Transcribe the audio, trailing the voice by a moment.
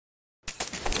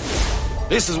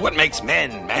This is what makes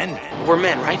men, man. We're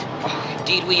men, right? Oh,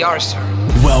 indeed we are, sir.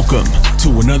 Welcome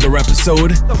to another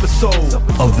episode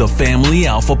of the Family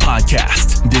Alpha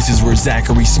Podcast. This is where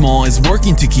Zachary Small is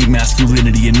working to keep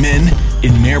masculinity in men,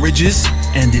 in marriages,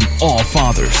 and in all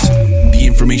fathers. The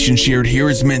information shared here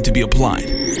is meant to be applied.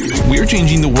 We're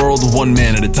changing the world one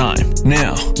man at a time.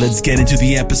 Now, let's get into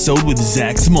the episode with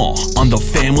Zach Small on the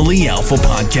Family Alpha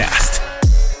Podcast.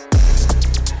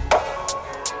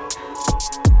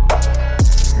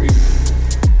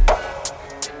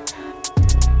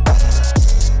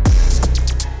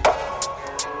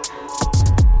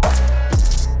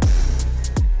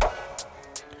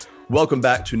 Welcome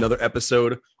back to another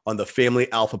episode on the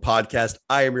Family Alpha Podcast.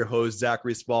 I am your host,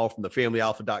 Zachary Small from the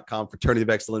FamilyAlpha.com,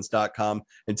 fraternityofexcellence.com.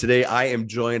 And today I am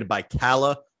joined by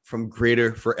Cala from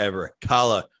Greater Forever.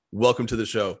 Cala, welcome to the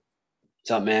show.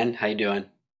 What's up, man? How you doing?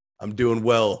 I'm doing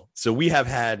well. So we have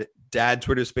had dad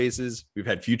Twitter spaces. We've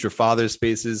had future father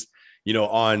spaces,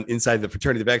 on inside the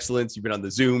Fraternity of Excellence. You've been on the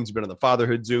Zooms. You've been on the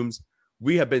fatherhood Zooms.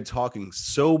 We have been talking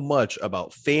so much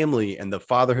about family and the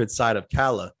fatherhood side of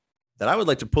Cala that I would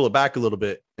like to pull it back a little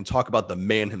bit and talk about the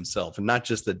man himself and not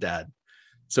just the dad.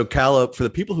 So Cala, for the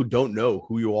people who don't know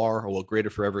who you are or what Greater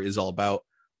Forever is all about,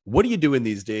 what are you doing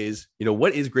these days?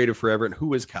 What is Greater Forever and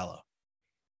who is Cala?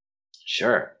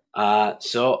 Sure.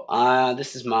 So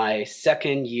this is my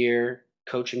second year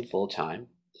coaching full-time.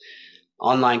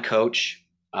 Online coach,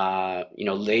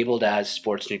 labeled as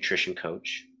sports nutrition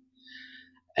coach.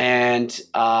 And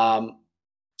I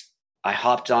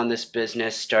hopped on this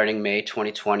business starting May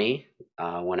 2020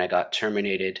 when I got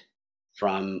terminated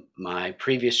from my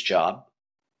previous job.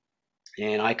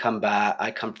 And I come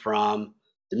from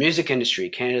the music industry.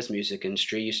 Canada's music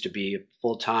industry. Used to be a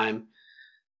full-time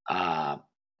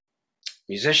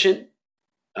musician.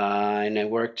 And I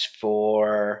worked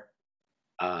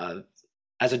as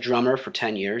a drummer for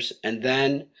 10 years. And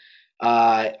then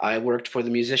I worked for the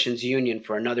Musicians Union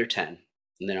for another 10.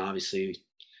 And then obviously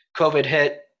COVID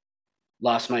hit.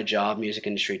 Lost my job. Music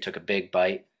industry took a big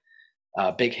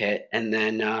hit. And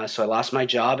then, so I lost my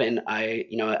job. And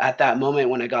at that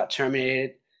moment when I got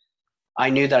terminated,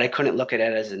 I knew that I couldn't look at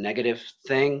it as a negative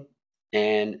thing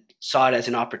and saw it as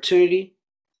an opportunity.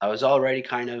 I was already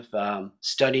kind of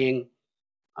studying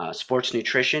sports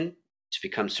nutrition to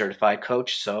become certified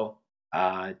coach. So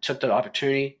I took the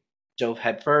opportunity, dove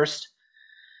headfirst,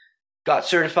 got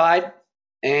certified,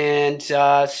 and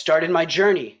started my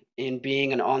journey in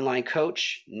being an online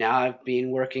coach. Now I've been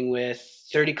working with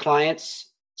 30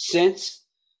 clients since,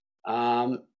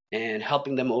 and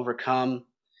helping them overcome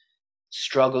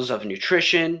struggles of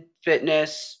nutrition,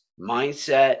 fitness,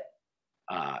 mindset,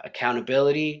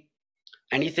 accountability,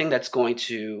 anything that's going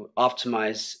to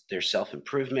optimize their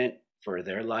self-improvement for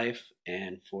their life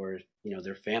and for,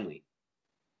 their family.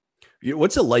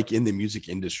 What's it like in the music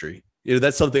industry?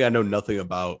 That's something I know nothing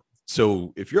about.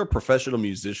 So if you're a professional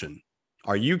musician,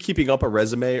 are you keeping up a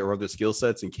resume or other skill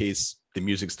sets in case the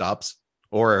music stops?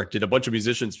 Or did a bunch of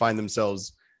musicians find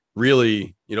themselves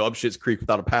really, up shit's creek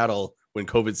without a paddle when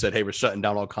COVID said, hey, we're shutting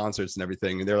down all concerts and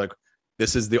everything? And they're like,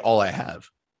 this is all I have.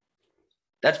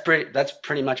 That's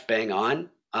pretty much bang on.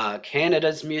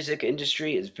 Canada's music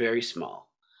industry is very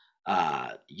small.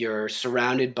 You're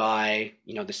surrounded by,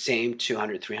 the same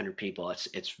 200, 300 people.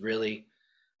 It's really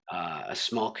a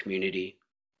small community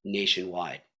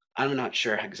nationwide. I'm not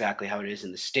sure exactly how it is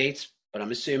in the States, but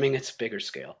I'm assuming it's a bigger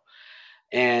scale.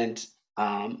 And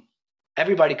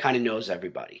everybody kind of knows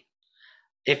everybody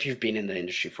if you've been in the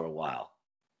industry for a while.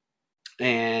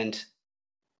 And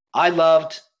I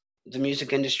loved the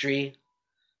music industry,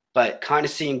 but kind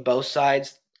of seeing both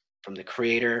sides from the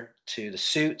creator to the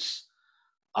suits,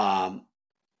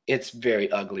 it's very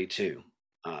ugly too.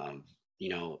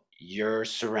 You're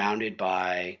surrounded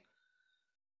by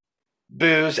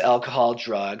booze, alcohol,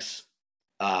 drugs,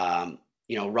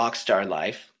 rock star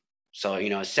life. So,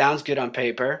 it sounds good on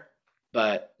paper,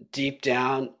 but deep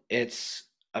down, it's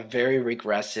a very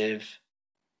regressive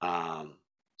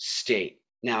state.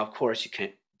 Now, of course, you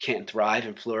can't thrive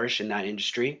and flourish in that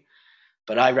industry,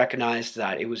 but I recognized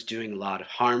that it was doing a lot of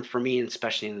harm for me, and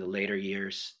especially in the later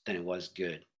years, than it was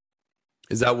good.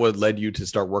 Is that what led you to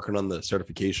start working on the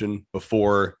certification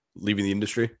before leaving the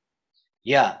industry?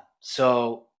 Yeah.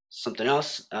 So something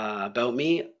else about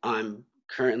me, I'm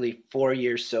currently 4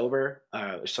 years sober,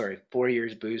 4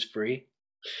 years booze free.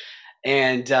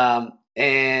 And this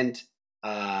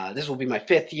will be my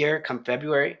 5th year come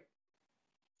February.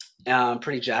 I'm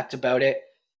pretty jacked about it.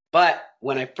 But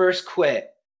when I first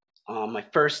quit, my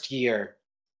first year,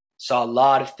 saw a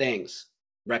lot of things,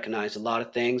 recognized a lot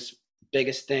of things.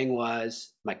 Biggest thing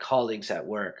was my colleagues at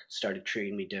work started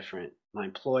treating me different. My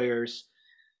employers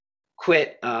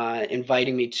quit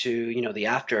inviting me to, you know, the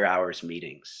after hours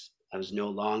meetings. I was no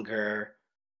longer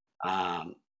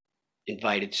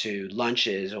invited to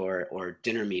lunches or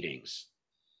dinner meetings.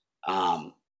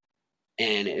 And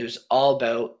it was all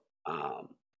about,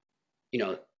 you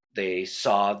know, they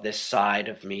saw this side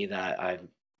of me that I'm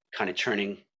kind of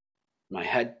turning my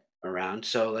head around.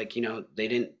 So like, you know,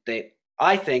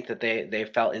 I think that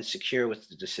they felt insecure with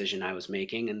the decision I was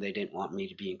making, and they didn't want me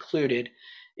to be included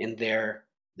in their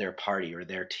party or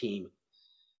their team.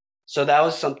 So that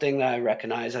was something that I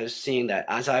recognized. I was seeing that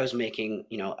as I was making,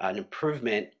 you know, an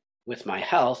improvement with my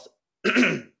health,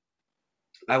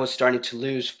 I was starting to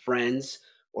lose friends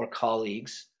or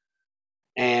colleagues.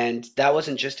 And that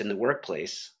wasn't just in the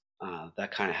workplace.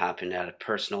 That kind of happened at a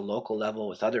personal, local level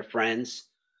with other friends.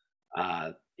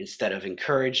 Instead of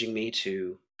encouraging me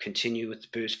to continue with the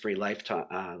booze-free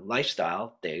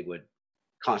lifestyle, they would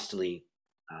constantly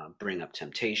bring up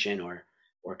temptation or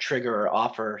trigger or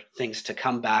offer things to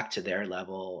come back to their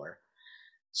level.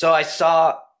 So I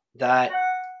saw that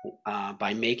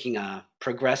by making a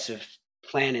progressive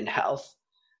plan in health,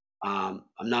 I'm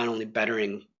not only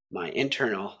bettering my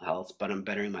internal health, but I'm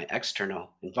bettering my external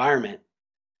environment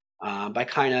by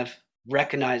kind of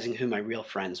recognizing who my real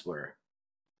friends were.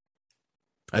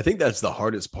 I think that's the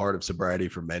hardest part of sobriety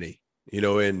for many. You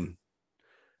know, in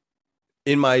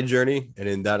my journey and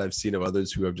in that I've seen of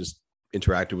others who have just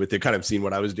interacted with, they kind of seen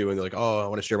what I was doing. They're like, oh, I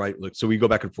want to share my look. So we go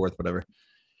back and forth, whatever.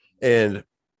 And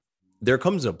there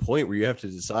comes a point where you have to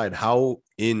decide, how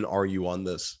in are you on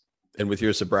this? And with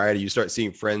your sobriety, you start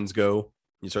seeing friends go,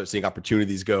 you start seeing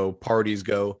opportunities go, parties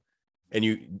go, and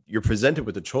you're presented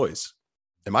with a choice.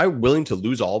 Am I willing to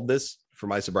lose all of this for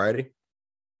my sobriety?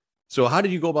 So how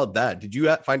did you go about that? Did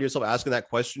you find yourself asking that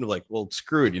question of like, well,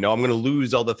 screw it, you know, I'm going to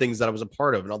lose all the things that I was a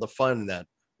part of and all the fun in that,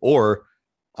 or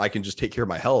I can just take care of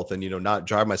my health and, you know, not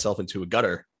drive myself into a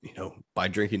gutter, you know, by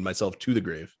drinking myself to the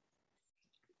grave?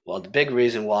 Well, the big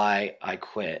reason why I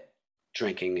quit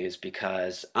drinking is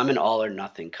because I'm an all or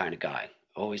nothing kind of guy.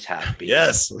 Always have been.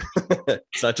 Yes.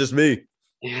 It's not just me.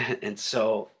 And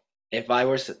so if I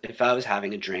was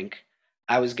having a drink,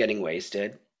 I was getting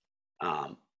wasted.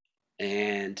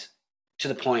 And to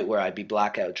the point where I'd be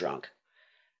blackout drunk.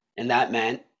 And that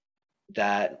meant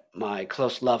that my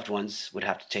close loved ones would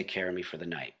have to take care of me for the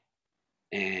night.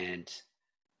 And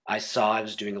I saw I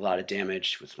was doing a lot of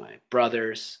damage with my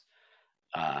brothers,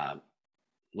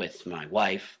 with my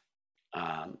wife,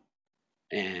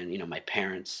 and, you know, my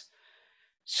parents.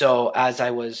 So as I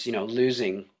was, you know,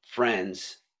 losing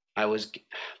friends, I was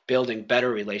building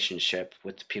better relationship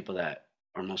with the people that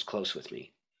are most close with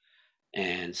me.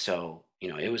 And so, you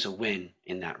know, it was a win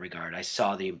in that regard. I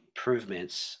saw the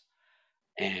improvements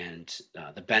and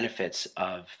the benefits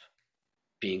of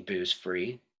being booze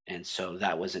free. And so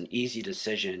that was an easy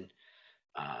decision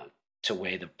to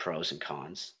weigh the pros and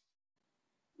cons.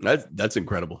 That's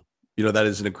incredible. You know, that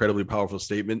is an incredibly powerful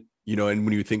statement, you know, and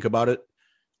when you think about it,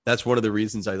 that's one of the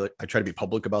reasons I try to be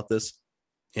public about this.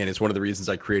 And it's one of the reasons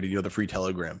I created, you know, the free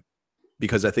Telegram,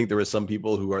 because I think there are some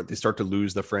people who they start to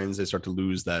lose the friends. They start to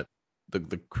lose that,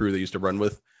 the crew they used to run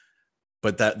with,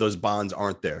 but that those bonds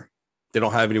aren't there. They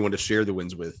don't have anyone to share the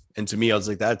wins with. And to me, I was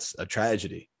like, that's a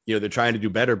tragedy. You know, they're trying to do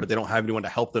better, but they don't have anyone to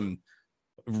help them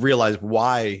realize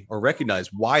why or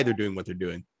recognize why they're doing what they're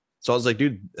doing. So I was like,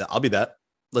 dude, I'll be that.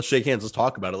 Let's shake hands. Let's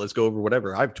talk about it. Let's go over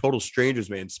whatever. I have total strangers,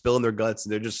 man, spilling their guts.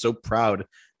 And they're just so proud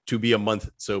to be a month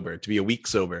sober, to be a week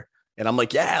sober. And I'm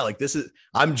like, yeah, like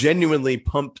I'm genuinely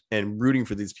pumped and rooting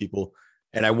for these people.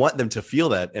 And I want them to feel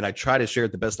that. And I try to share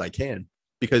it the best I can,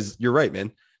 because you're right,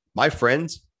 man. My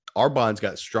friends, our bonds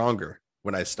got stronger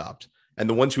when I stopped. And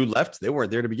the ones who left, they weren't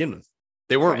there to begin with.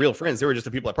 They weren't real friends. They were just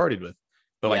the people I partied with.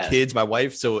 But my kids, my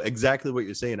wife. So exactly what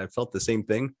you're saying. I felt the same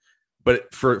thing.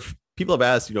 But for people have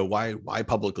asked, you know, why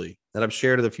publicly? And I've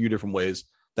shared it a few different ways.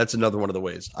 That's another one of the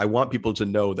ways. I want people to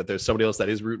know that there's somebody else that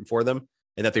is rooting for them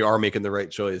and that they are making the right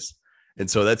choice. And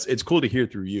so it's cool to hear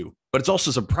through you. But it's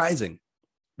also surprising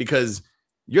because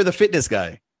you're the fitness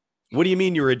guy. What do you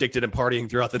mean you were addicted and partying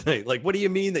throughout the night? Like, what do you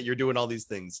mean that you're doing all these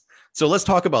things? So let's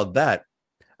talk about that.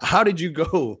 How did you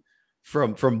go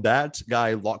from that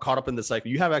guy caught up in the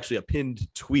cycle? You have actually a pinned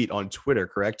tweet on Twitter,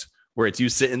 correct? Where it's you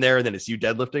sitting there and then it's you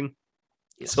deadlifting.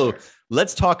 Yes, so sir.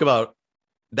 Let's talk about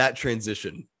that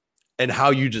transition and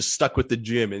how you just stuck with the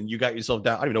gym and you got yourself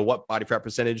down. I don't even know what body fat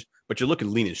percentage, but you're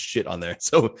looking lean as shit on there.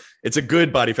 So it's a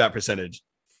good body fat percentage.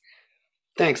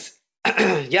 Thanks.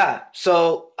 Yeah.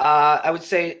 So I would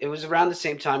say it was around the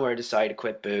same time where I decided to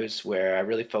quit booze, where I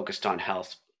really focused on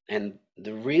health. And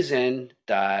the reason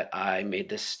that I made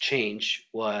this change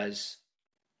was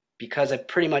because I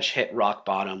pretty much hit rock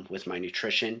bottom with my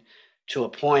nutrition, to a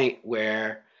point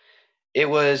where it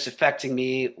was affecting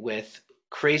me with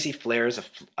crazy flares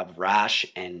of rash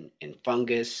and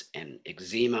fungus and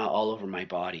eczema all over my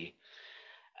body.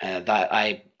 That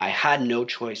I had no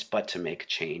choice but to make a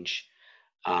change,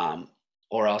 um,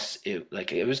 or else it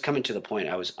was coming to the point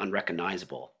I was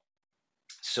unrecognizable.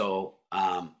 So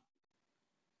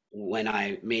when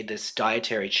I made this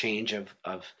dietary change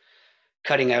of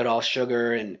cutting out all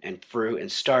sugar and fruit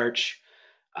and starch,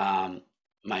 um,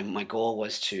 my goal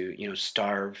was to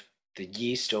starve the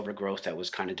yeast overgrowth that was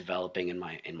kind of developing in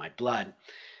my blood.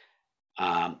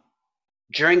 Um,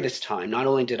 During this time, not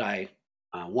only did I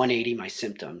 180 my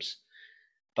symptoms,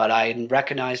 but I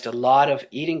recognized a lot of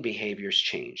eating behaviors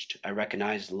changed. I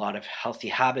recognized a lot of healthy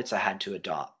habits I had to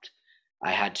adopt.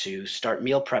 I had to start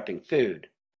meal prepping food.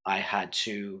 I had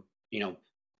to,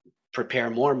 prepare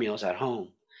more meals at home.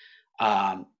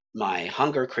 My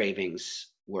hunger cravings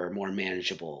were more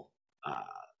manageable.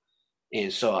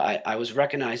 And so I was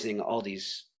recognizing all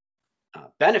these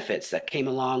benefits that came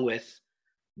along with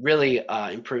really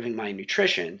improving my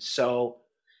nutrition. So,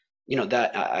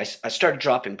 that I started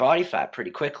dropping body fat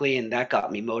pretty quickly, and that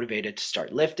got me motivated to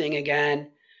start lifting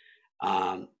again.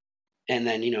 Um, and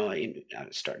then, I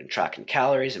started tracking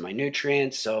calories and my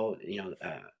nutrients. So,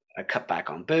 I cut back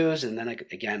on booze, and then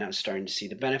again, I was starting to see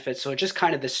the benefits. So it just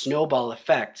kind of this snowball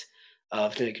effect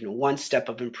of one step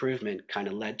of improvement kind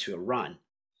of led to a run.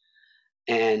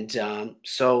 And yeah,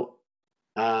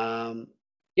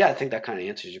 I think that kind of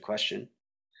answers your question.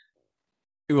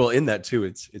 Well, in that too,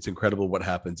 it's incredible what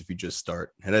happens if you just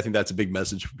start. And I think that's a big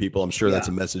message for people. I'm sure that's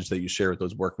a message that you share with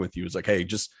those working with you. It's like, hey,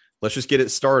 let's just get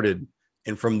it started.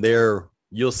 And from there,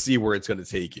 you'll see where it's going to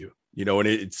take you, and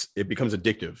it becomes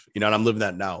addictive, and I'm living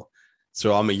that now.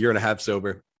 So I'm a year and a half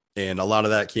sober. And a lot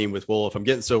of that came with, well, if I'm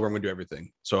getting sober, I'm going to do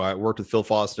everything. So I worked with Phil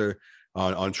Foster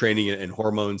on training and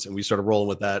hormones, and we started rolling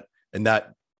with that. And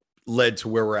that led to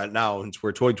where we're at now. And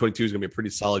where 2022 is going to be a pretty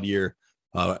solid year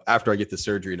after I get the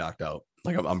surgery knocked out.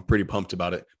 Like I'm pretty pumped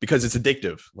about it because it's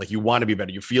addictive. Like you want to be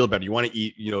better, you feel better, you want to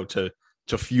eat,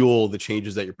 to fuel the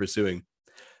changes that you're pursuing.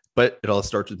 But it all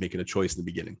starts with making a choice in the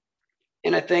beginning.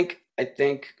 And I think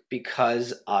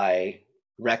because I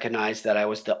recognized that I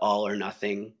was the all or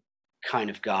nothing kind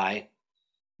of guy,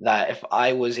 that if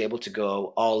I was able to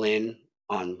go all in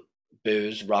on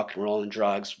booze, rock and roll, and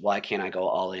drugs, why can't I go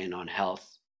all in on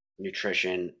health,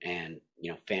 nutrition, and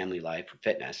family life or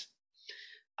fitness?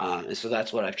 And so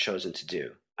that's what I've chosen to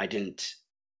do. I didn't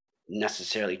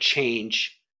necessarily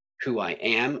change who I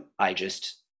am. I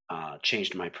just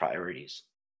changed my priorities.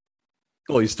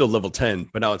 Well, you're still level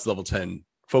 10, but now it's level 10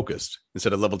 focused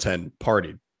instead of level 10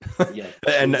 partied. Yeah.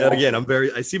 And again,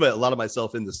 I see a lot of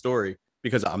myself in the story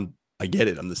because I get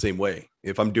it. I'm the same way.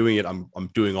 If I'm doing it, I'm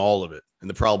doing all of it. And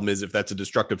the problem is if that's a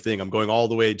destructive thing, I'm going all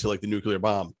the way to like the nuclear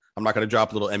bomb. I'm not going to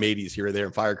drop little M80s here or there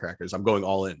and firecrackers. I'm going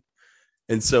all in.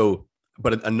 And so,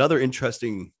 but another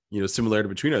interesting, similarity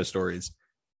between our stories,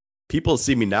 people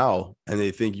see me now and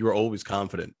they think you were always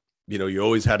confident. You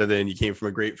always had it in, you came from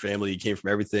a great family, you came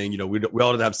from everything, we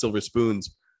all didn't have silver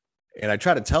spoons. And I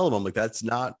try to tell them, I'm like, that's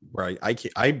not where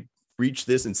I reached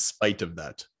this in spite of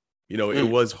that. It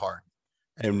was hard.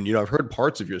 And, I've heard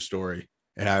parts of your story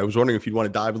and I was wondering if you'd want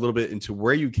to dive a little bit into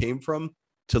where you came from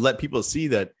to let people see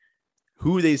that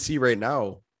who they see right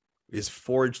now is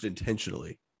forged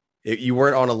intentionally. You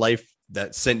weren't on a life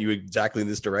that sent you exactly in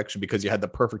this direction because you had the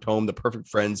perfect home, the perfect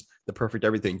friends, the perfect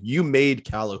everything. You made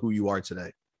Cala who you are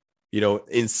today,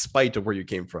 in spite of where you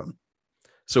came from.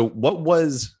 So what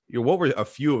were a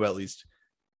few of at least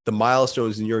the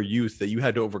milestones in your youth that you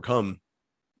had to overcome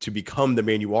to become the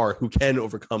man you are who can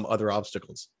overcome other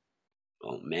obstacles?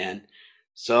 Oh, man.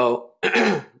 So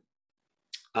I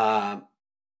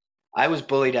was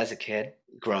bullied as a kid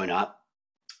growing up.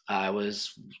 I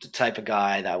was the type of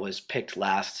guy that was picked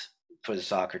last for the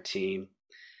soccer team.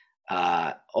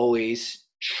 Always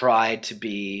tried to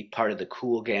be part of the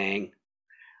cool gang.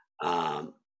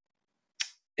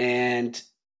 And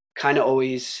kind of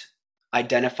always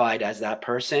identified as that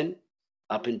person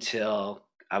up until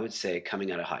I would say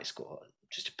coming out of high school,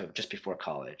 just before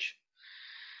college.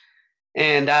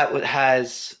 And that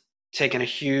has taken a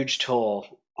huge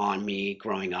toll on me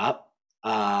growing up.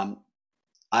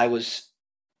 I was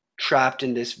trapped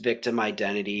in this victim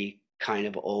identity, kind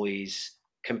of always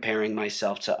comparing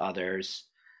myself to others.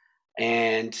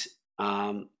 And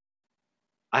I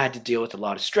had to deal with a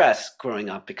lot of stress growing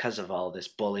up because of all this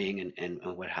bullying and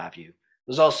what have you. It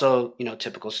was also,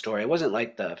 typical story. I wasn't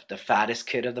like the fattest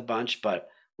kid of the bunch, but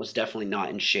was definitely not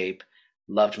in shape,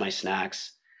 loved my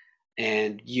snacks,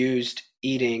 and used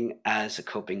eating as a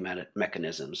coping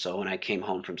mechanism. So when I came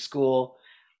home from school,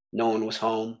 no one was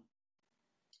home.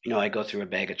 I'd go through a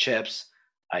bag of chips.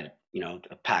 I'd,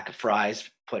 a pack of fries,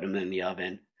 put them in the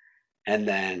oven, and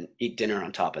then eat dinner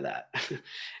on top of that.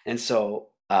 And so,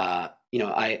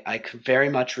 I could very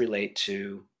much relate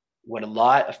to what a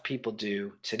lot of people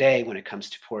do today when it comes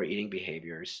to poor eating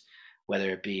behaviors, whether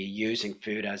it be using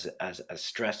food as a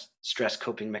stress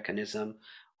coping mechanism,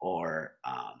 or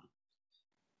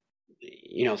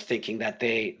thinking that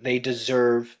they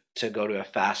deserve to go to a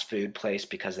fast food place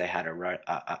because they had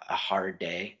a hard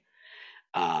day.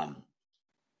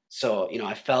 So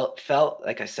I felt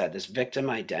like I said, this victim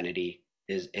identity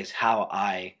is how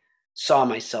I saw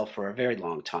myself for a very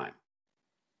long time.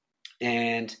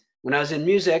 And when I was in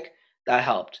music, that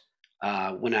helped.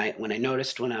 When I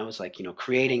noticed, when I was like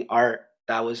creating art,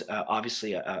 that was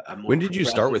obviously a more. When did you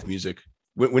start with music?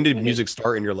 When did music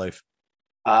start in your life?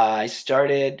 I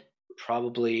started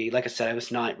probably, like I said, I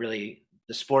was not really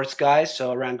the sports guy,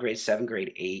 so around grade 7,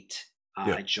 grade 8,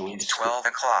 Yeah. I joined. It's 12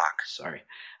 o'clock. Sorry,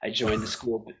 I joined the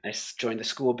school. I joined the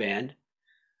school band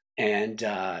and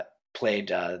played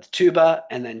the tuba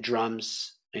and then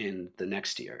drums in the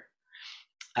next year.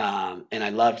 And I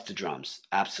loved the drums,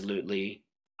 absolutely.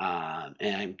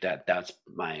 And that's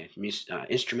my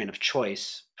instrument of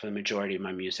choice for the majority of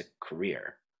my music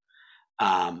career.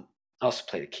 I also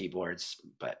play the keyboards,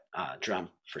 but drum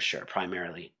for sure,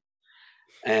 primarily.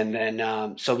 And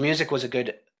then, so music was a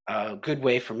good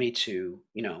way for me to,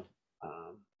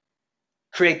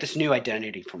 create this new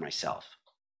identity for myself.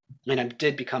 And I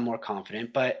did become more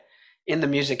confident, but in the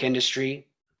music industry,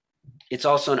 it's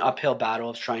also an uphill battle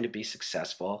of trying to be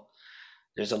successful.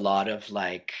 There's a lot of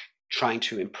like trying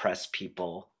to impress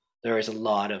people. There is a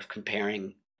lot of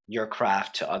comparing your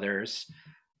craft to others.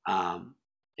 And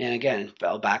again,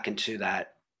 fell back into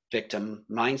that victim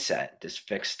mindset, this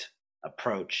fixed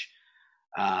approach.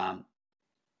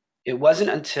 It wasn't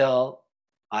until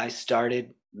I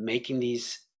started making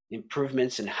these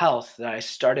improvements in health that I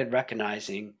started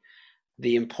recognizing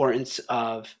the importance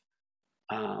of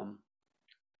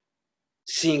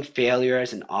seeing failure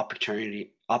as an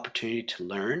opportunity to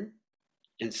learn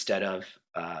instead of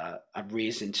a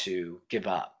reason to give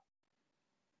up.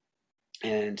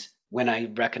 And when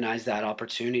I recognized that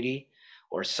opportunity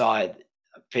or saw it,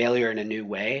 failure in a new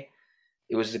way,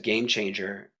 it was the game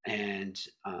changer. And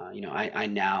I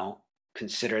now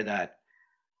consider that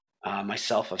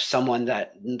myself of someone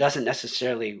that doesn't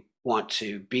necessarily want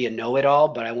to be a know-it-all,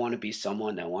 but I want to be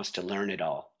someone that wants to learn it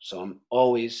all. So I'm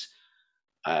always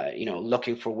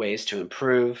looking for ways to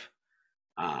improve,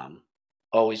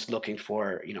 always looking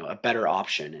for a better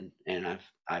option, and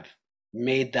I've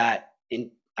made that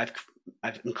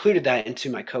I've included that into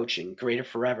my coaching. Greater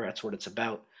Forever, that's what it's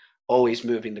about. Always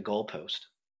moving the goalpost.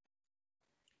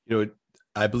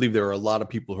 I believe there are a lot of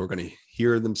people who are going to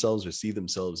hear themselves or see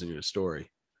themselves in your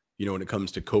story. When it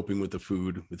comes to coping with the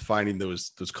food, with finding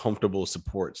those comfortable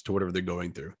supports to whatever they're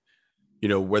going through.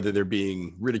 Whether they're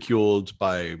being ridiculed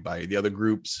by the other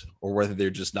groups or whether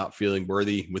they're just not feeling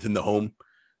worthy within the home.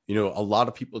 A lot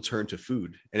of people turn to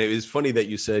food. And it was funny that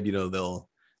you said, they'll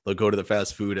go to the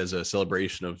fast food as a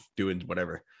celebration of doing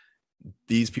whatever.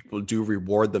 These people do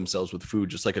reward themselves with food,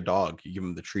 just like a dog. You give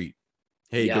them the treat.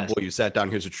 Hey, yes. Good boy, you sat down,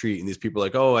 here's a treat. And these people are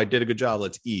like, oh, I did a good job,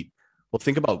 let's eat. Well,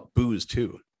 think about booze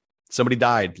too. Somebody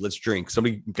died, let's drink.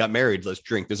 Somebody got married, let's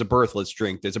drink. There's a birth, let's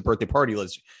drink. There's a birthday party,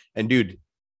 and dude,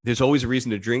 there's always a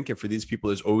reason to drink. And for these people,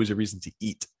 there's always a reason to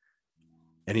eat.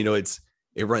 And,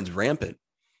 it runs rampant.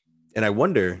 And I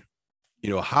wonder,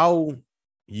 how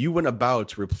you went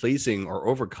about replacing or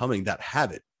overcoming that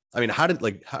habit. I mean, how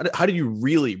did you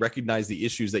really recognize the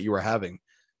issues that you were having?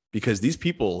 Because these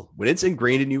people, when it's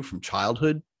ingrained in you from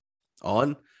childhood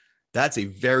on, that's a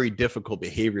very difficult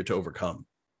behavior to overcome.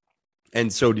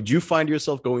 And so did you find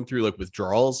yourself going through like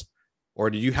withdrawals, or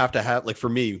did you have to have, like for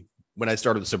me, when I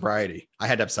started sobriety, I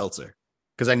had to have seltzer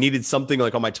because I needed something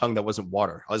like on my tongue that wasn't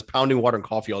water. I was pounding water and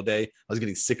coffee all day. I was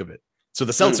getting sick of it. So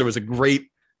the seltzer was it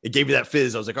gave me that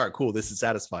fizz. I was like, all right, cool. This is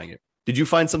satisfying it. Did you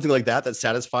find something like that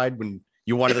satisfied when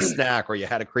you wanted a snack or you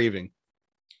had a craving?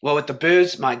 Well, with the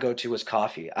booze, my go-to was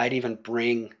coffee. I'd even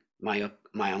bring my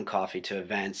own coffee to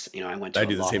events. I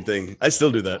do the same thing. I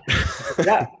still do that.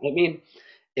 Yeah. I mean,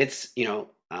 it's, it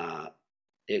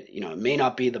may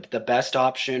not be the best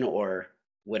option or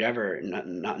whatever,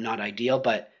 not ideal,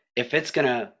 but if it's going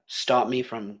to stop me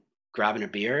from grabbing a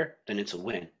beer, then it's a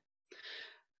win.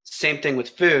 Same thing with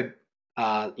food.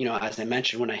 As I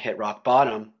mentioned, when I hit rock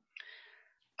bottom,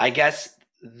 I guess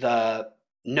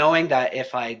knowing that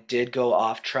if I did go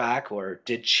off track or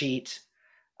did cheat,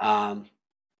 that,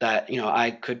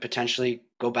 I could potentially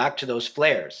go back to those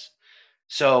flares.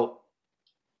 So,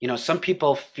 some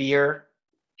people fear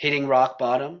hitting rock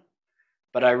bottom,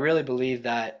 but I really believe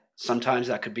that sometimes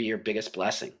that could be your biggest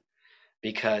blessing,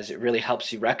 because it really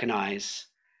helps you recognize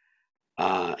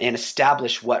and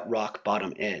establish what rock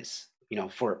bottom is.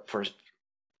 For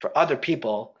other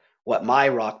people, what my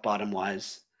rock bottom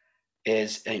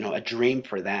is a dream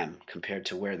for them compared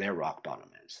to where their rock bottom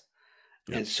is.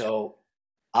 Yep. And so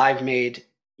I've made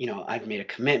a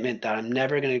commitment that I'm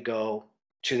never going to go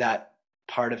to that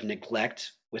part of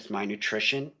neglect with my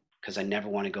nutrition, because I never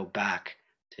want to go back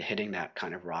to hitting that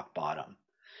kind of rock bottom.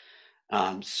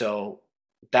 So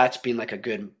that's been like a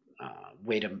good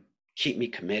way to keep me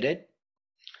committed.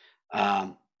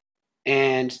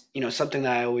 And something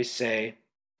that I always say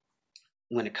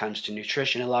when it comes to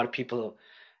nutrition, a lot of people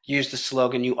use the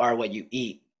slogan, "You are what you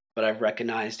eat," but I've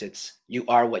recognized it's "You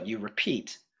are what you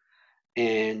repeat."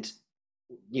 And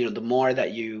the more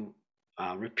that you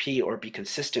repeat or be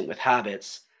consistent with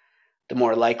habits, the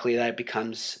more likely that it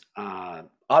becomes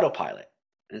autopilot.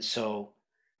 And so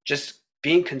just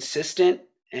being consistent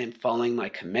and following my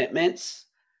commitments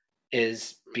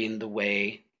is being the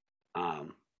way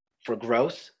for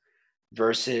growth,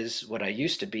 versus what I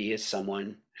used to be as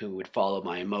someone who would follow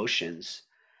my emotions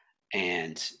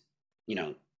and,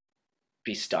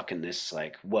 be stuck in this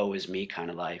like woe is me kind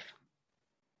of life.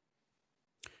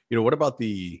 What about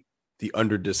the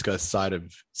under discussed side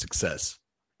of success?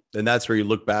 And that's where you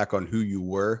look back on who you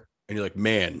were and you're like,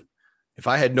 man, if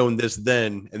I had known this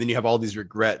then, and then you have all these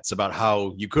regrets about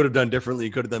how you could have done differently,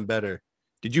 you could have done better.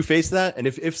 Did you face that? And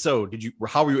if so,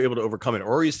 how were you able to overcome it?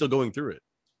 Or are you still going through it?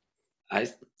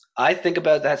 I think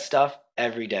about that stuff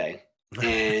every day.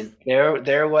 And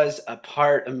there was a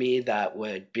part of me that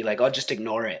would be like, I'll just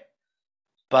ignore it.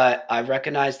 But I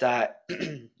recognize that,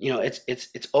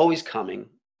 it's always coming,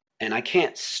 and I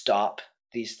can't stop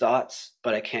these thoughts,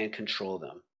 but I can control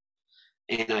them.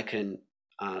 And I can,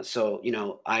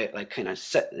 I like kind of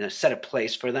set a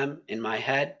place for them in my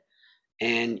head,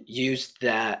 and use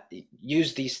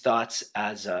these thoughts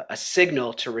as a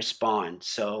signal to respond.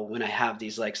 So when I have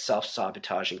these like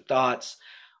self-sabotaging thoughts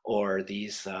or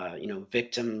these,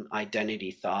 victim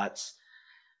identity thoughts,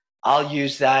 I'll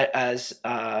use that as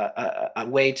a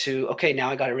way to, okay, now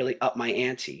I got to really up my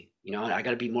ante. I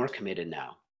got to be more committed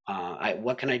now.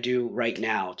 What can I do right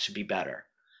now to be better?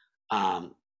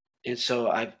 And so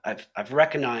I've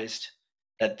recognized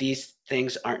that these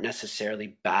things aren't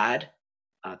necessarily bad,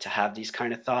 to have these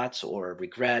kind of thoughts or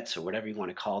regrets or whatever you want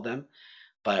to call them,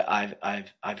 but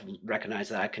I've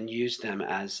recognized that I can use them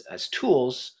as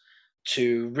tools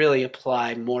to really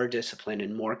apply more discipline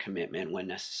and more commitment when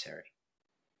necessary.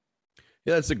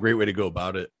 Yeah, that's a great way to go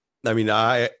about it. I mean,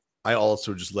 I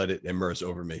also just let it immerse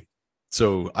over me.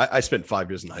 So I spent 5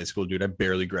 years in high school, dude. I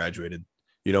barely graduated.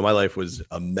 My life was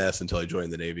a mess until I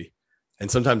joined the Navy. And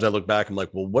sometimes I look back, I'm like,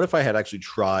 well, what if I had actually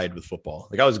tried with football?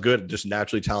 Like, I was good, just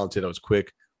naturally talented. I was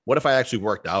quick. What if I actually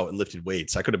worked out and lifted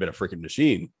weights? I could have been a freaking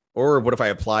machine. Or what if I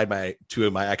applied to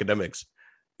my academics,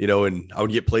 and I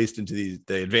would get placed into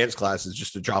the advanced classes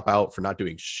just to drop out for not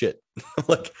doing shit.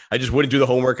 Like, I just wouldn't do the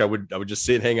homework. I would just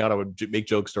sit and hang out. I would make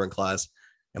jokes during class.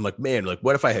 I'm like, man, like,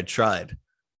 what if I had tried?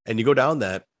 And you go down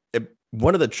that.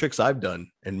 One of the tricks I've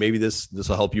done, and maybe this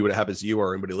will help you when it happens to you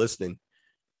or anybody listening,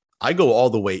 I go all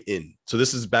the way in. So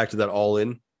this is back to that all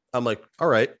in. I'm like, all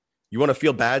right, you want to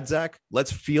feel bad, Zach?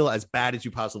 Let's feel as bad as you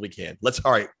possibly can.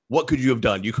 All right, what could you have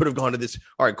done? You could have gone to this.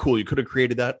 All right, cool. You could have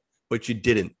created that, but you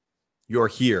didn't. You're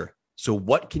here. So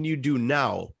what can you do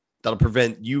now that'll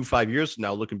prevent you 5 years from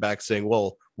now looking back saying,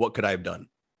 well, what could I have done?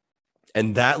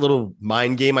 And that little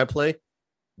mind game I play,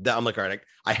 that I'm like, all right,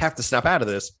 I have to snap out of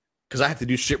this because I have to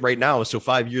do shit right now. So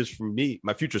 5 years from me,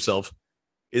 my future self,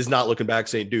 is not looking back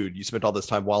saying, dude, you spent all this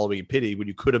time wallowing in pity when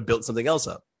you could have built something else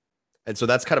up. And so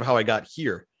that's kind of how I got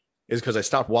here, is because I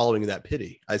stopped wallowing in that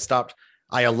pity.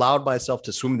 I allowed myself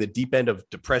to swim in the deep end of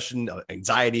depression,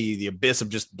 anxiety, the abyss of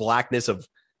just blackness of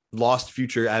lost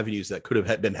future avenues that could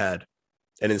have been had.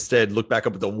 And instead look back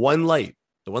up at the one light,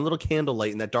 the one little candle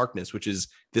light in that darkness, which is,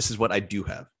 this is what I do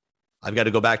have. I've got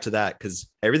to go back to that because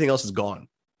everything else is gone.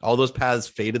 All those paths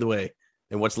faded away.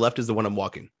 And what's left is the one I'm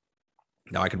walking.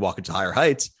 Now I could walk into higher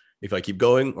heights if I keep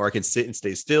going, or I can sit and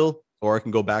stay still, or I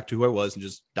can go back to who I was and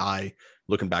just die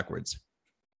looking backwards.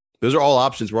 Those are all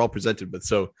options we're all presented with.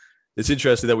 So it's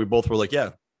interesting that we both were like,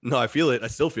 yeah, no, I feel it. I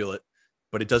still feel it,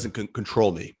 but it doesn't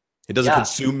control me. It doesn't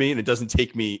consume me, and it doesn't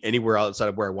take me anywhere outside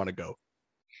of where I want to go.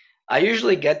 I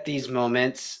usually get these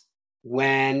moments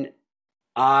when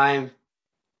I'm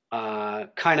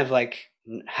kind of like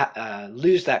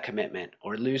lose that commitment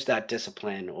or lose that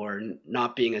discipline or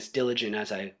not being as diligent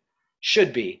as I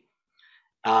should be.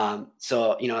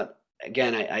 So,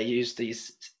 again, I use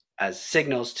these as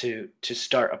signals to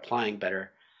start applying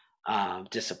better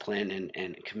discipline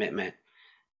and commitment.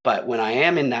 But when I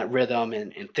am in that rhythm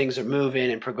and things are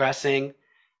moving and progressing,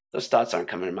 those thoughts aren't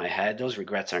coming in my head. Those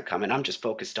regrets aren't coming. I'm just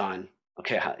focused on,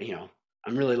 okay,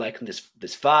 I'm really liking this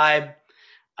vibe.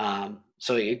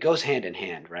 So it goes hand in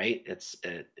hand, right?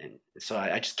 And so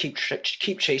I just keep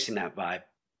chasing that vibe.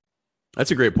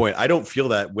 That's a great point. I don't feel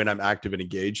that when I'm active and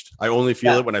engaged. I only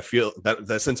feel it when I feel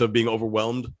that sense of being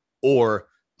overwhelmed, or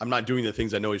I'm not doing the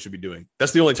things I know I should be doing.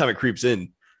 That's the only time it creeps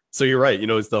in. So you're right.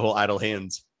 It's the whole idle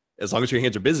hands. As long as your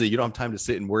hands are busy, you don't have time to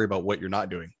sit and worry about what you're not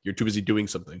doing. You're too busy doing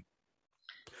something.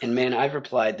 And man, I've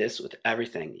applied this with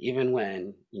everything, even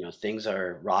when, things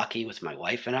are rocky with my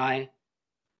wife and I.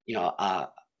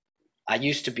 I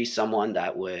used to be someone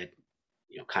that would,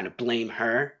 kind of blame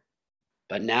her,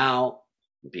 but now,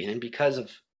 because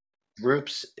of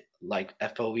groups like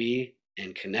FOE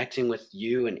and connecting with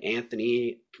you and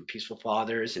Anthony from Peaceful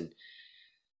Fathers and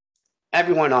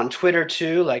everyone on Twitter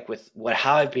too, like with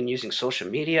how I've been using social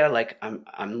media, like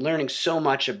I'm learning so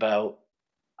much about,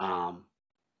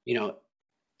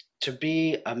 to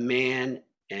be a man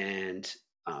and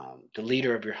the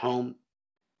leader of your home.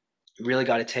 You really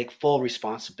got to take full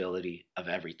responsibility of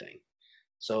everything.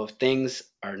 So if things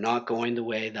are not going the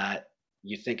way that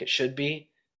you think it should be,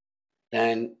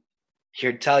 then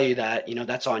here to tell you that,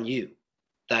 that's on you.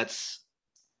 There's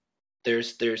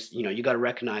you got to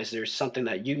recognize there's something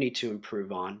that you need to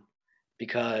improve on,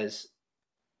 because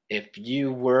if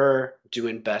you were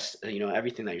doing best,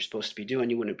 everything that you're supposed to be doing,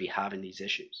 you wouldn't be having these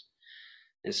issues.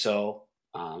 And so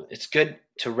it's good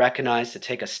to recognize, to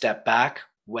take a step back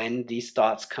when these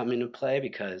thoughts come into play,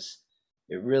 because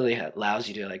it really allows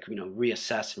you to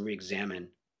reassess and reexamine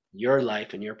your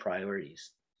life and your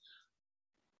priorities.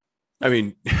 I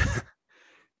mean,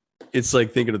 it's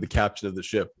like thinking of the captain of the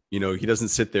ship. He doesn't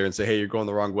sit there and say, hey, you're going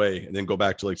the wrong way, and then go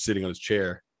back to like sitting on his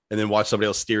chair and then watch somebody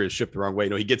else steer his ship the wrong way.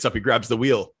 He gets up, he grabs the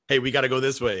wheel. Hey, we got to go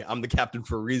this way. I'm the captain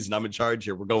for a reason. I'm in charge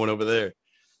here. We're going over there.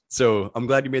 So I'm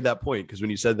glad you made that point, because when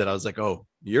you said that, I was like, oh,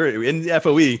 you're in the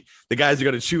FOE. The guys are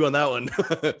going to chew on that one.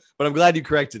 But I'm glad you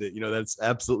corrected it. That's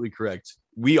absolutely correct.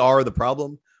 We are the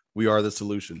problem. We are the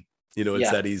solution.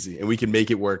 It's that easy, and we can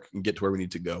make it work and get to where we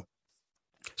need to go.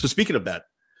 So speaking of that,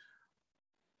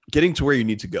 getting to where you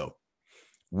need to go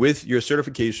with your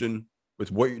certification,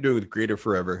 with what you're doing with Greater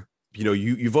Forever,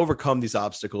 you've overcome these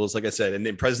obstacles. Like I said, and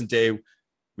in present day,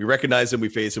 we recognize them, we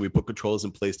face it, we put controls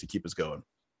in place to keep us going.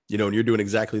 And you're doing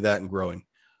exactly that and growing.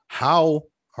 How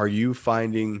are you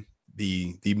finding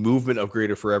the movement of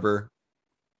Greater Forever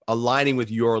aligning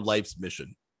with your life's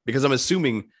mission? Because I'm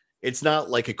assuming it's not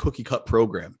like a cookie cut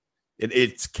program.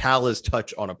 It's Cala's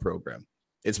touch on a program.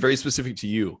 It's very specific to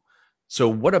you. So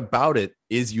what about it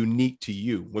is unique to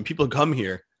you? When people come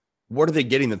here, what are they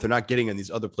getting that they're not getting in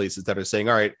these other places that are saying,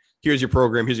 all right, here's your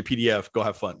program, here's your PDF, go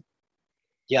have fun?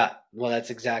 Yeah, well, that's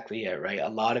exactly it, right? A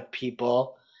lot of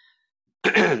people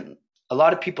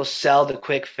sell the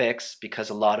quick fix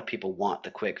because a lot of people want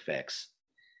the quick fix.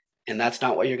 And that's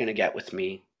not what you're going to get with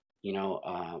me.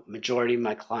 Majority of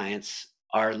my clients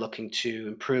are looking to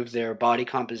improve their body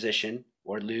composition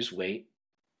or lose weight.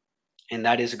 And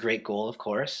that is a great goal, of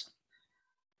course.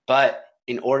 But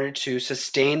in order to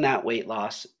sustain that weight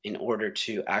loss, in order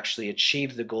to actually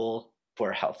achieve the goal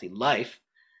for a healthy life,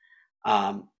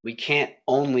 we can't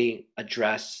only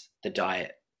address the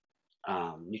diet.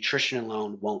 Nutrition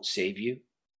alone won't save you.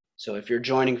 So if you're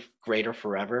joining Greater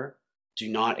Forever, do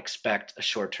not expect a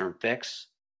short-term fix.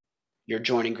 You're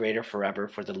joining Greater Forever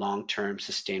for the long-term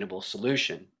sustainable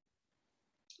solution.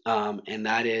 And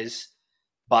that is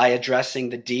by addressing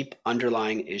the deep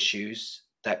underlying issues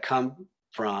that come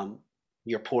from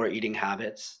your poor eating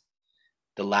habits,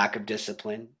 the lack of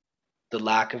discipline, the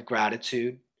lack of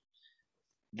gratitude,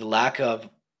 the lack of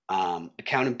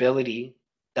accountability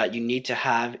that you need to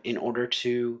have in order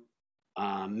to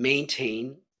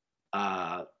maintain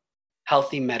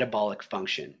healthy metabolic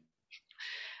function.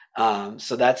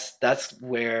 So that's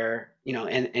where,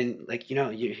 and like,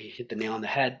 you hit the nail on the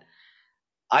head.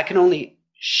 I can only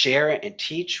share and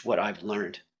teach what I've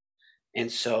learned.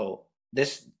 And so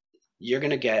you're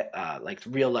going to get like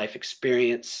real life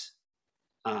experience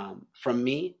from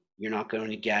me. You're not going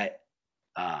to get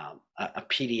a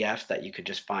PDF that you could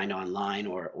just find online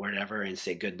or whatever and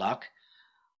say good luck.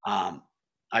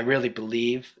 I really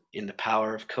believe in the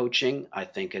power of coaching. I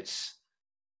think it's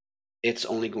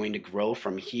only going to grow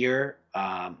from here,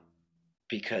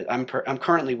 because I'm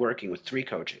currently working with 3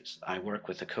 coaches. I work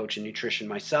with a coach in nutrition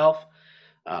myself,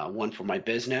 one for my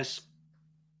business,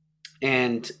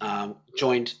 and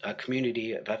joined a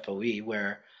community of FOE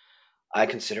where I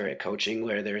consider it coaching,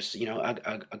 where there's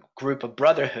a group of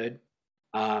brotherhood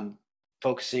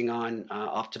focusing on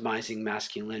optimizing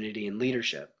masculinity and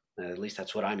leadership. At least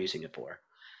that's what I'm using it for.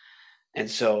 And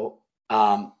so,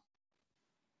 and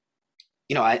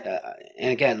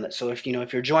again, so if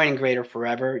you're joining Greater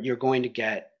Forever, you're going to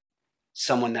get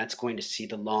someone that's going to see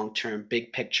the long-term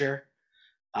big picture,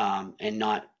 and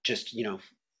not just,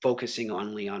 focusing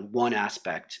only on one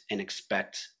aspect and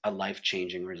expect a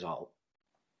life-changing result.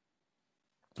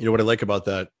 What I like about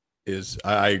that is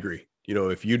I agree.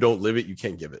 If you don't live it, you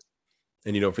can't give it.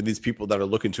 And, for these people that are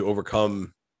looking to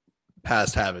overcome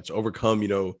past habits, overcome,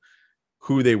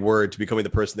 who they were to becoming the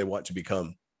person they want to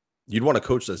become, you'd want a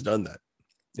coach that's done that.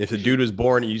 If the dude was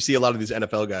born, and you see a lot of these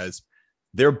NFL guys,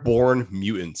 they're born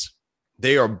mutants.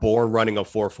 They are born running a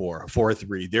 4.4, a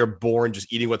 4.3. They're born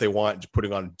just eating what they want, just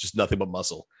putting on just nothing but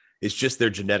muscle. It's just their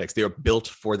genetics. They are built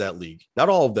for that league. Not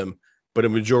all of them, but a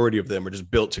majority of them are just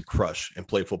built to crush and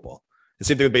play football. The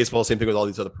same thing with baseball, same thing with all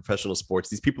these other professional sports.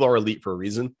 These people are elite for a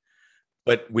reason.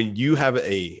 But when you have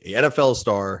a NFL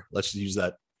star, let's just use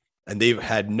that, and they've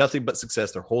had nothing but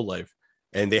success their whole life,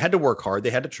 and they had to work hard,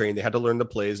 they had to train, they had to learn the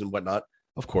plays and whatnot,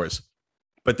 of course,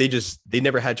 but they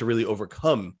never had to really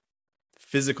overcome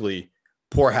physically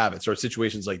poor habits or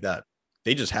situations like that.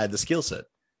 They just had the skill set.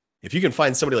 If you can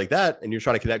find somebody like that and you're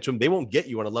trying to connect to them, they won't get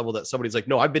you on a level that somebody's like,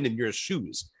 no, I've been in your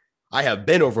shoes. I have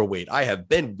been overweight. I have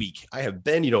been weak. I have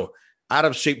been, out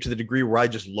of shape to the degree where I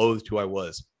just loathed who I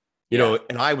was, and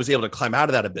I was able to climb out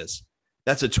of that abyss.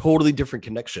 That's a totally different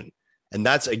connection. And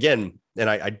that's, again, and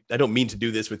I don't mean to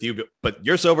do this with you, but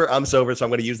you're sober, I'm sober. So I'm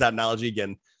going to use that analogy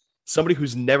again. Somebody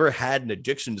who's never had an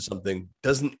addiction to something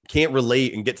can't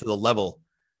relate and get to the level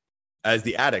as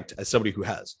the addict as somebody who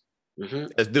has.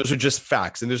 Mm-hmm. Those are just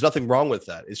facts. And there's nothing wrong with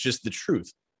that. It's just the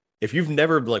truth. If you've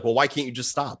never been like, well, why can't you just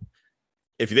stop?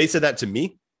 If they said that to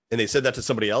me and they said that to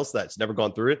somebody else that's never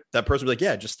gone through it, that person would be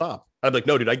like, yeah, just stop. I'd be like,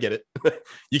 no, dude, I get it.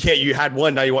 You can't, you had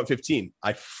one, now you want 15.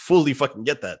 I fully fucking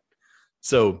get that.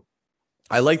 So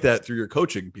I like that through your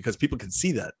coaching, because people can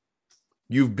see that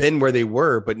you've been where they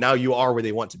were, but now you are where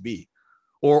they want to be,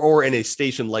 or in a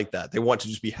station like that. They want to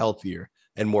just be healthier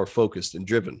and more focused and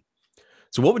driven.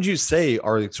 So what would you say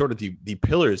are sort of the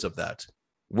pillars of that?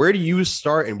 Where do you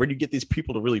start, and where do you get these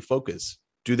people to really focus?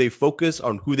 Do they focus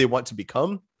on who they want to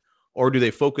become, or do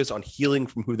they focus on healing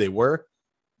from who they were?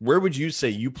 Where would you say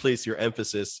you place your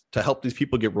emphasis to help these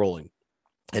people get rolling?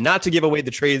 And not to give away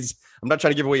the trades. I'm not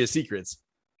trying to give away your secrets,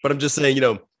 but I'm just saying,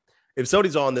 if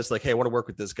somebody's on this, like, hey, I want to work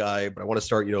with this guy, but I want to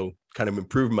start, kind of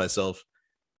improving myself,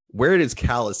 where does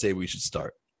Cala say we should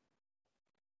start?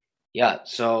 Yeah.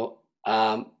 So,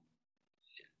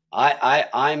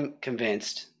 I'm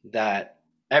convinced that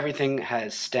everything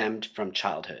has stemmed from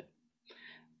childhood.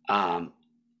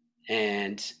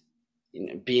 And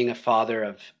being a father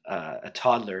of a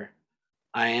toddler,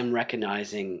 I am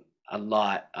recognizing a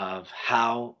lot of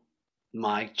how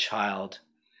my child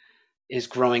is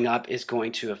growing up is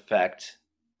going to affect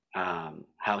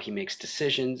how he makes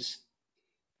decisions.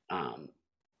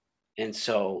 And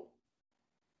so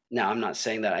now I'm not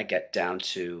saying that I get down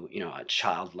to, a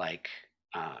childlike,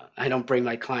 I don't bring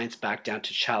my clients back down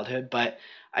to childhood, but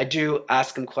I do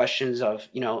ask them questions of,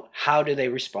 how do they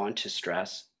respond to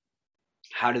stress?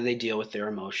 How do they deal with their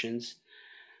emotions?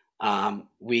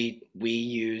 We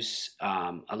use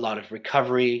a lot of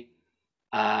recovery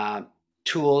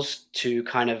tools to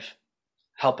kind of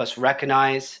help us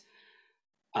recognize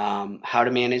how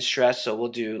to manage stress. So we'll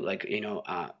do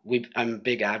I'm a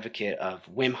big advocate of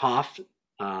Wim Hof,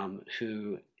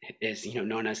 who is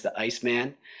known as the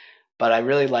Iceman. But I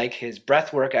really like his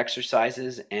breathwork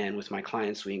exercises, and with my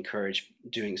clients, we encourage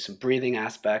doing some breathing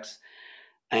aspects,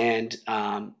 and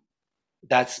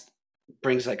that's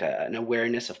brings like an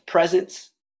awareness of presence.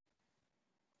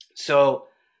 So,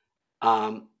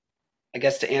 I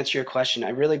guess to answer your question, I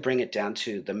really bring it down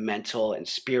to the mental and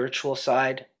spiritual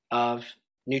side of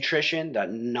nutrition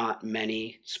that not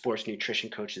many sports nutrition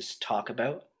coaches talk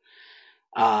about.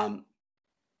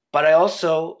 But I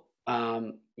also,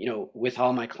 with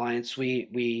all my clients,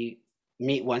 we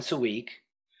meet once a week,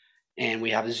 and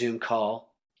we have a Zoom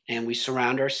call, and we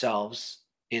surround ourselves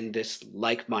in this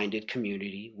like-minded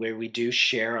community where we do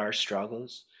share our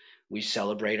struggles, we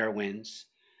celebrate our wins,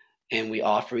 and we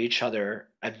offer each other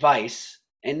advice,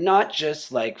 and not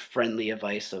just like friendly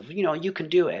advice of, you can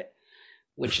do it,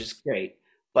 which is great,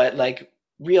 but like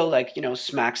real,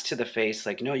 smacks to the face,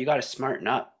 like, you got to smarten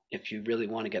up if you really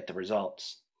want to get the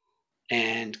results,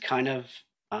 and kind of,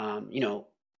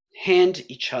 hand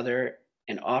each other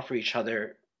and offer each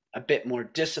other a bit more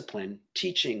discipline,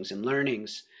 teachings and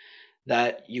learnings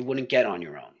that you wouldn't get on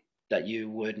your own, that you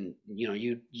wouldn't,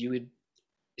 you would,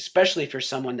 especially if you're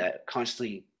someone that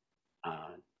constantly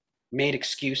made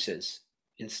excuses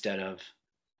instead of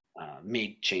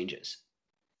made changes.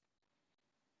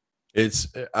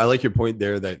 I like your point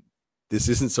there that this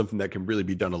isn't something that can really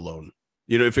be done alone.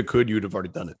 If it could, you would have already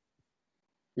done it.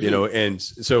 And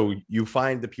so you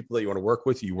find the people that you want to work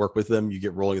with, you work with them, you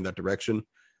get rolling in that direction.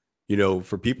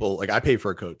 For people like I pay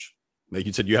for a coach, like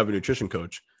you said, you have a nutrition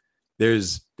coach.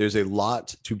 There's a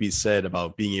lot to be said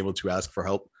about being able to ask for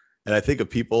help. And I think if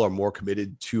people are more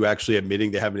committed to actually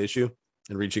admitting they have an issue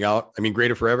and reaching out, I mean,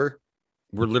 Greater Forever,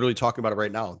 we're literally talking about it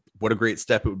right now. What a great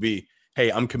step it would be.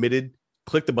 Hey, I'm committed.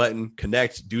 Click the button,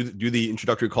 connect, do the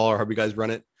introductory call or however you guys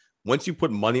run it. Once you put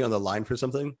money on the line for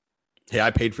something, hey, I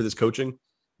paid for this coaching.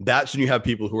 That's when you have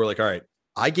people who are like, all right,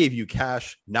 I gave you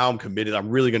cash. Now I'm committed. I'm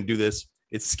really going to do this.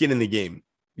 It's skin in the game.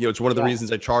 It's one of the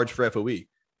reasons I charge for FOE.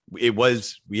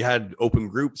 We had open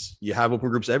groups. You have open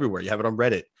groups everywhere. You have it on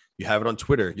Reddit. You have it on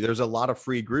Twitter. There's a lot of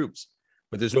free groups,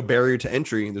 but there's no barrier to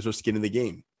entry and there's no skin in the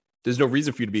game. There's no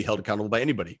reason for you to be held accountable by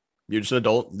anybody. You're just an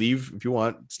adult. Leave if you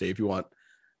want, stay if you want.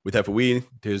 With FOE,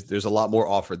 there's a lot more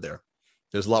offered there.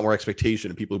 There's a lot more expectation,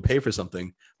 and people who pay for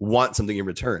something want something in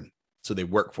return, so they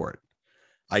work for it.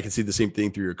 I can see the same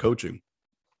thing through your coaching.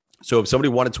 So if somebody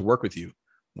wanted to work with you,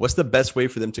 what's the best way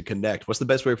for them to connect? What's the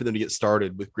best way for them to get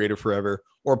started with Greater Forever,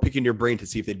 or picking your brain to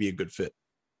see if they'd be a good fit?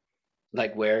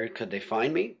 Like, where could they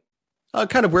find me?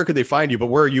 Kind of where could they find you, but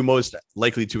where are you most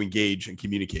likely to engage and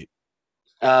communicate?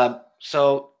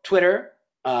 So Twitter,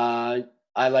 I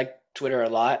like Twitter a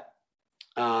lot.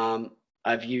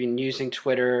 I've been using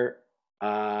Twitter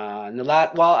in the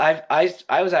last. Well,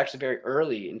 I was actually very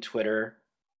early in Twitter,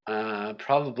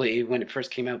 probably when it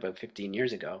first came out about 15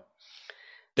 years ago.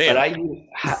 Damn.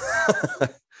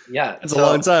 But yeah, that's a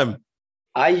long time.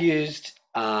 I used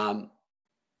but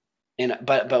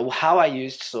how I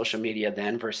used social media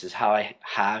then versus how I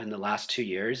have in the last 2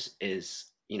 years is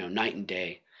night and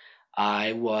day.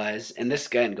 And this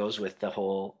again goes with the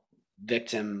whole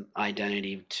victim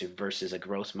identity versus a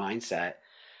growth mindset.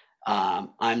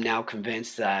 I'm now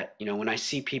convinced that, when I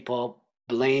see people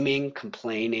blaming,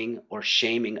 complaining, or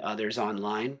shaming others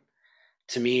online,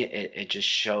 to me, it just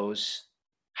shows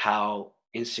how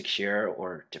insecure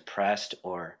or depressed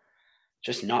or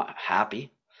just not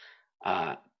happy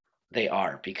they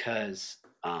are, because,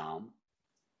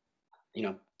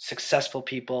 successful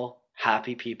people,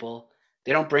 happy people,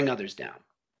 they don't bring others down.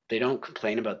 They don't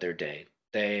complain about their day.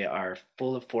 They are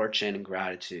full of fortune and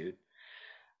gratitude.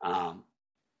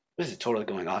 This is totally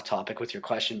going off topic with your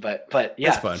question, but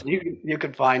yeah, so you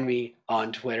can find me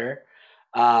on Twitter,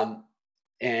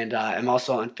 and I'm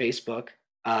also on Facebook,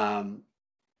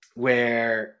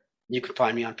 where you can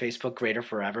find me on Facebook, Greater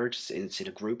Forever. Just it's in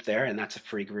a group there, and that's a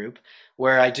free group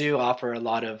where I do offer a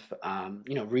lot of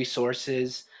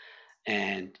resources,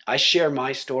 and I share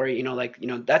my story.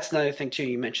 That's another thing too.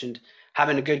 You mentioned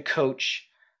having a good coach.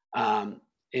 Having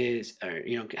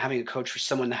a coach for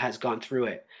someone that has gone through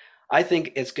it. I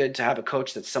think it's good to have a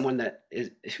coach that's someone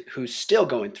who's still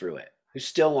going through it, who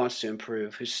still wants to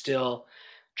improve, who's still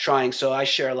trying. So I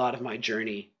share a lot of my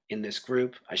journey in this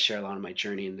group. I share a lot of my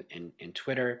journey in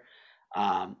Twitter.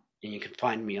 And you can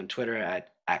find me on Twitter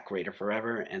at Greater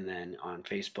Forever, and then on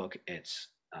Facebook it's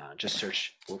just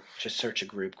search a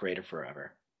group, Greater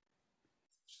Forever.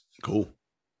 Cool.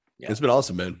 Yeah. It's been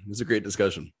awesome, man. It's a great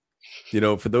discussion.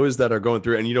 For those that are going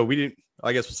through, and we didn't,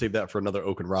 I guess we'll save that for another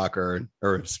Oak and Rock or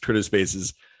Twitter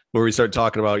Spaces, where we start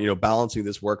talking about balancing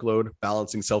this workload,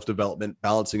 balancing self-development,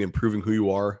 balancing improving who you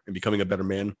are and becoming a better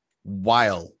man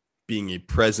while being a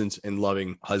present and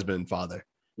loving husband and father.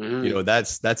 Mm-hmm.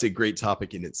 That's a great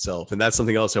topic in itself, and that's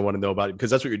something else I want to know about,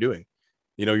 because that's what you're doing.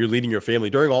 You're leading your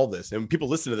family during all this, and people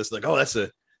listen to this like, oh, that's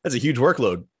a huge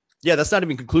workload. Yeah, that's not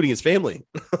even including his family.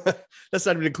 That's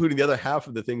not even including the other half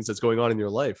of the things that's going on in your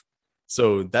life.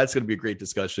 So that's going to be a great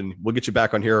discussion. We'll get you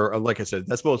back on here. Like I said,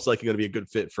 that's most likely going to be a good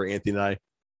fit for Anthony and I,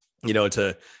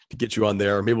 to get you on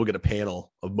there. Maybe we'll get a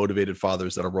panel of motivated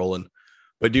fathers that are rolling.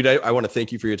 But dude, I want to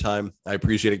thank you for your time. I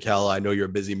appreciate it, Cala. I know you're a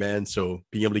busy man, so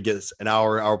being able to get an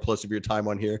hour plus of your time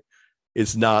on here,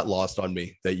 it's not lost on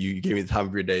me that you gave me the time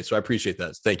of your day. So I appreciate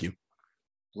that. Thank you.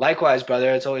 Likewise,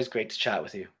 brother. It's always great to chat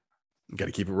with you. Got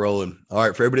to keep it rolling. All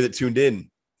right. For everybody that tuned in,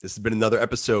 this has been another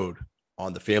episode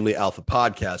on the Family Alpha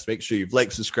Podcast. Make sure you've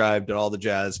liked, subscribed, and all the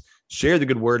jazz. Share the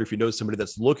good word if you know somebody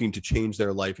that's looking to change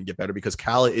their life and get better, because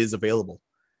Cala is available.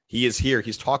 He is here.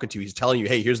 He's talking to you. He's telling you,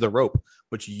 hey, here's the rope,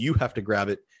 but you have to grab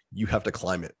it. You have to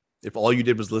climb it. If all you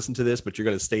did was listen to this, but you're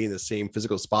going to stay in the same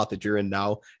physical spot that you're in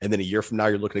now, and then a year from now,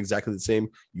 you're looking exactly the same,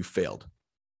 you failed.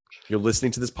 You're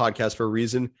listening to this podcast for a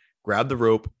reason. Grab the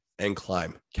rope and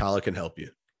climb. Cala can help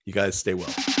you. You guys stay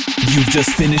well. You've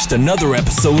just finished another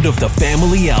episode of the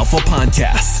Family Alpha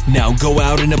Podcast. Now go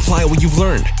out and apply what you've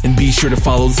learned. And be sure to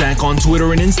follow Zach on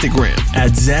Twitter and Instagram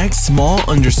at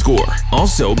ZachSmall_.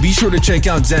 Also, be sure to check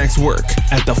out Zach's work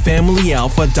at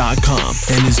thefamilyalpha.com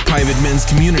and his private men's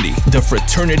community,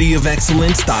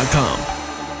 thefraternityofexcellence.com.